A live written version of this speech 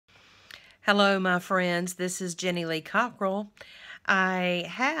Hello, my friends. This is Jenny Lee Cockrell. I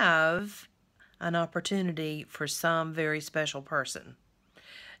have an opportunity for some very special person.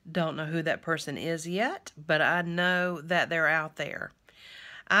 Don't know who that person is yet, but I know that they're out there.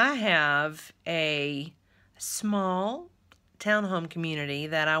 I have a small townhome community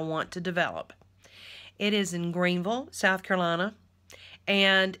that I want to develop. It is in Greenville, South Carolina,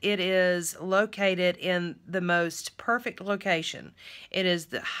 and it is located in the most perfect location. It is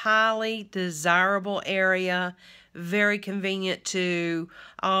the highly desirable area, very convenient to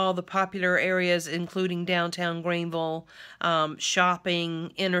all the popular areas, including downtown Greenville,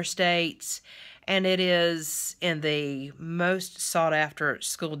 shopping, interstates, and it is in the most sought-after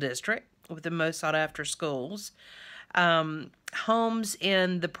school district with the most sought-after schools. Homes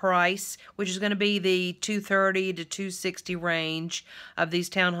in the price, which is going to be the 230 to 260 range of these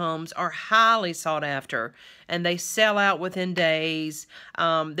townhomes, are highly sought after, and they sell out within days.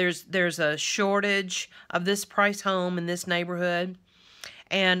 There's a shortage of this price home in this neighborhood.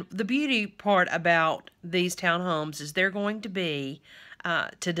 And the beauty part about these townhomes is they're going to be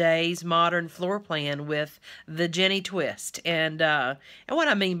today's modern floor plan with the Jenny twist. And what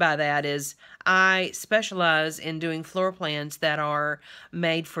I mean by that is I specialize in doing floor plans that are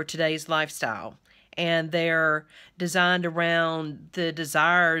made for today's lifestyle. And they're designed around the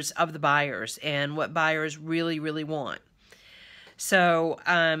desires of the buyers and what buyers really, really want. So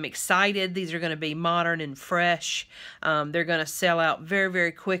I'm excited. These are going to be modern and fresh. They're going to sell out very,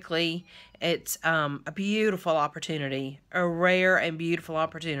 very quickly. It's a beautiful opportunity, a rare and beautiful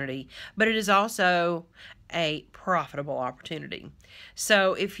opportunity, but it is also a profitable opportunity.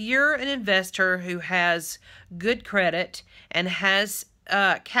 So if you're an investor who has good credit and has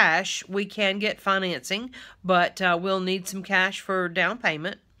cash, we can get financing, but we'll need some cash for down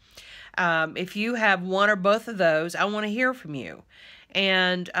payment. If you have one or both of those, I want to hear from you.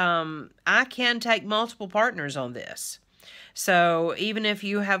 And I can take multiple partners on this. So even if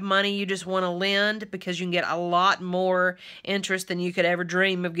you have money you just want to lend because you can get a lot more interest than you could ever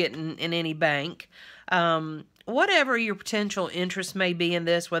dream of getting in any bank, whatever your potential interest may be in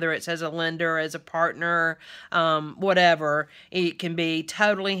this, whether it's as a lender, as a partner, whatever, it can be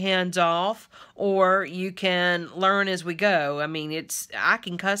totally hands-off, or you can learn as we go. I mean, I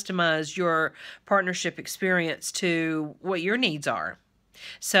can customize your partnership experience to what your needs are.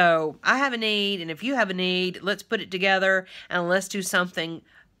 So I have a need, and if you have a need, let's put it together and let's do something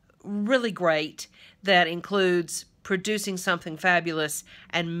really great that includes producing something fabulous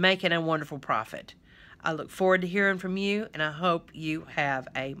and making a wonderful profit. I look forward to hearing from you, and I hope you have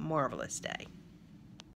a marvelous day.